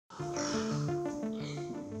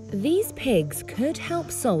These pigs could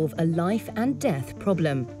help solve a life and death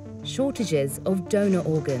problem: shortages of donor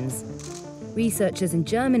organs. Researchers in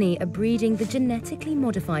Germany are breeding the genetically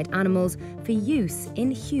modified animals for use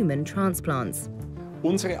in human transplants.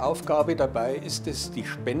 Unsere Aufgabe dabei ist es, die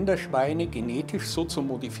Spenderschweine genetisch so zu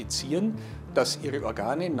modifizieren, dass ihre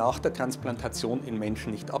Organe nach der Transplantation in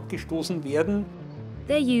Menschen nicht abgestoßen werden.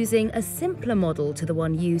 They're using a simpler model to the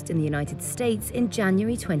one used in the United States in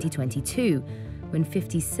January 2022, when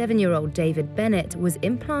 57-year-old David Bennett was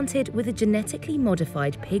implanted with a genetically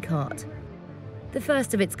modified pig heart. The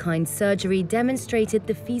first-of-its-kind surgery demonstrated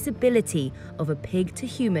the feasibility of a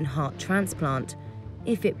pig-to-human heart transplant.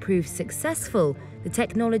 If it proves successful, the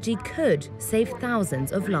technology could save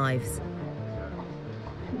thousands of lives.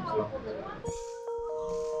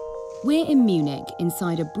 We're in Munich,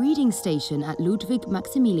 inside a breeding station at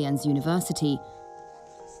Ludwig-Maximilians University.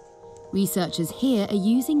 Researchers here are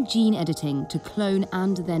using gene editing to clone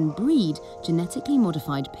and then breed genetically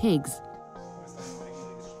modified pigs.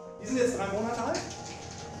 Die sind jetzt 3 Monate alt.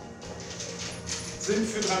 Sind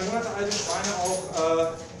für 3 Monate alte Schweine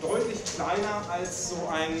auch deutlich kleiner als so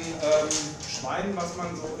ein Schwein, was man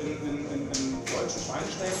so in deutschen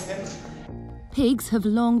Schweineställen kennt. Pigs have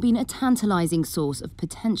long been a tantalizing source of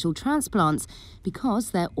potential transplants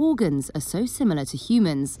because their organs are so similar to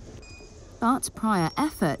humans. But prior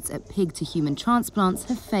efforts at pig-to-human transplants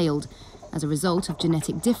have failed as a result of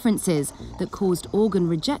genetic differences that caused organ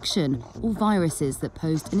rejection or viruses that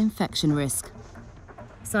posed an infection risk.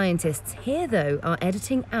 Scientists here, though, are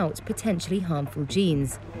editing out potentially harmful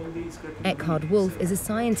genes. Eckhard Wolf is a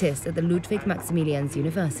scientist at the Ludwig-Maximilians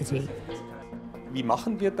University. Wie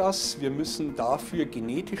machen wir das? Wir müssen dafür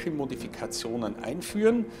genetische Modifikationen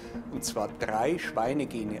einführen, und zwar 3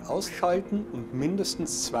 Schweinegene ausschalten und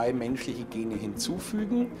mindestens 2 menschliche Gene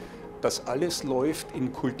hinzufügen. Das alles läuft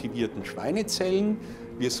in kultivierten Schweinezellen.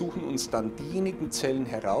 Wir suchen uns dann diejenigen Zellen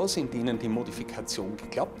heraus, in denen die Modifikation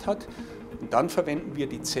geklappt hat. Und dann verwenden wir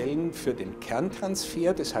die Zellen für den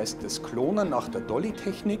Kerntransfer, das heißt das Klonen nach der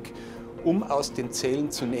Dolly-Technik, um aus den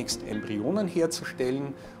Zellen zunächst Embryonen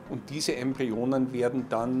herzustellen. Und diese Embryonen werden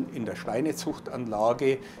dann in der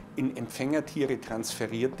Schweinezuchtanlage in Empfängertiere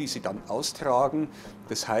transferiert, die sie dann austragen.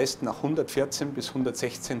 Das heißt, nach 114 bis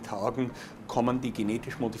 116 Tagen kommen die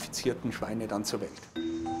genetisch modifizierten Schweine dann zur Welt.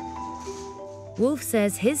 Wolf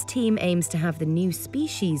says his team aims to have the new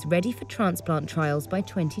species ready for transplant trials by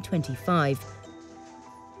 2025.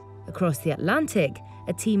 Across the Atlantic,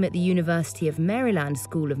 a team at the University of Maryland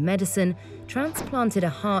School of Medicine transplanted a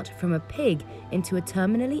heart from a pig into a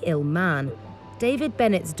terminally ill man. David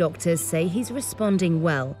Bennett's doctors say he's responding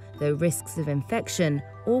well, though risks of infection,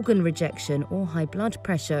 organ rejection or high blood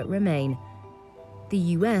pressure remain.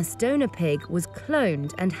 The US donor pig was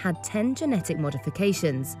cloned and had 10 genetic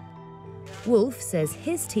modifications. Wolf says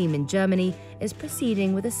his team in Germany is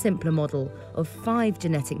proceeding with a simpler model of 5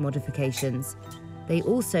 genetic modifications. They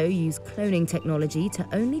also use cloning technology to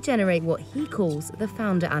only generate what he calls the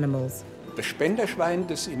founder animals. Das Spenderschwein,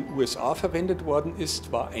 das in den USA verwendet worden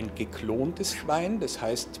ist, war ein geklontes Schwein. Das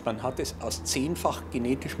heißt, man hat es aus 10-fach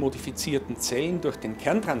genetisch modifizierten Zellen durch den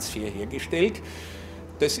Kerntransfer hergestellt.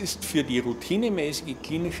 Das ist für die routinemäßige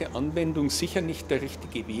klinische Anwendung sicher nicht der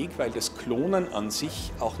richtige Weg, weil das Klonen an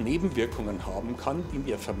sich auch Nebenwirkungen haben kann, die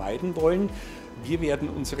wir vermeiden wollen. Wir werden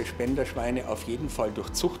unsere Spenderschweine auf jeden Fall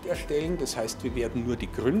durch Zucht erstellen. Das heißt, wir werden nur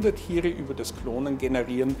die Gründertiere über das Klonen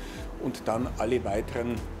generieren und dann alle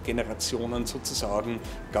weiteren Generationen sozusagen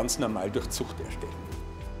ganz normal durch Zucht erstellen.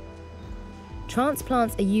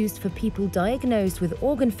 Transplants are used for people diagnosed with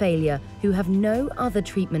organ failure who have no other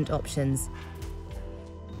treatment options.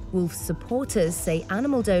 Wolf's supporters say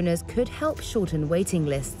animal donors could help shorten waiting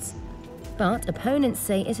lists. But opponents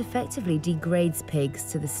say it effectively degrades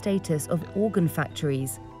pigs to the status of organ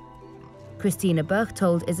factories. Christina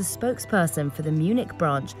Berchtold is a spokesperson for the Munich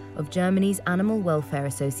branch of Germany's Animal Welfare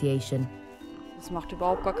Association. Es macht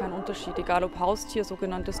überhaupt gar keinen Unterschied, egal ob Haustier,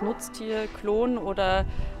 sogenanntes Nutztier, Klon oder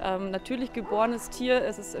natürlich geborenes Tier.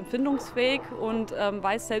 Es ist empfindungsfähig und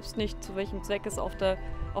weiß selbst nicht, zu welchem Zweck es auf der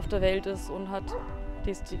Welt ist und hat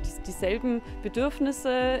dieselben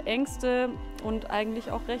Bedürfnisse, Ängste und eigentlich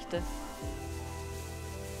auch Rechte.